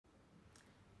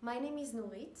My name is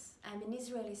Nourith. I'm an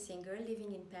Israeli singer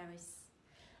living in Paris.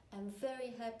 I'm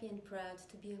very happy and proud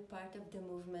to be a part of the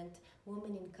movement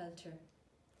Women in Culture.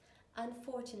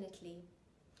 Unfortunately,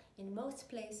 in most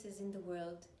places in the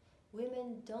world,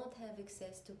 women don't have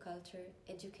access to culture,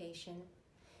 education.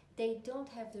 They don't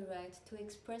have the right to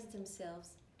express themselves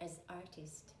as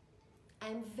artists.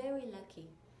 I'm very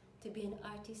lucky to be an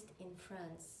artist in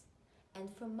France, and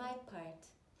for my part,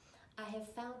 I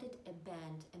have founded a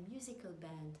band, a musical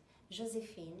band,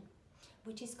 Joséphine,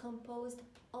 which is composed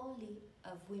only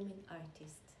of women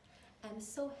artists. I'm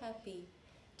so happy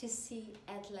to see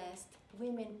at last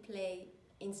women play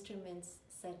instruments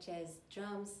such as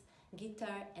drums,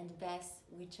 guitar and bass,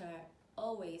 which are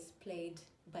always played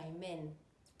by men.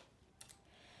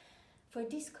 For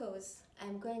this cause,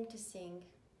 I'm going to sing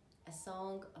a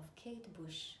song of Kate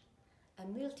Bush, a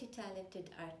multi-talented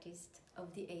artist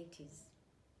of the 80s.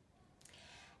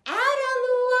 Out on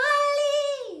the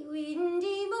wily,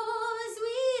 windy moors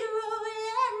we'd roll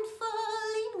and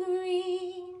fall in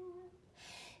green.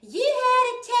 You had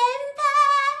a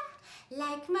temper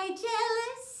like my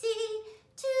jealousy,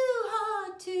 too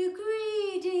hard, too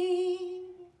greedy.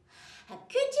 How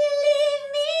could you leave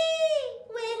me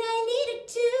when I needed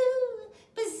to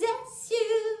possess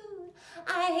you?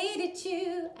 I hated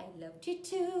you, I loved you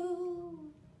too.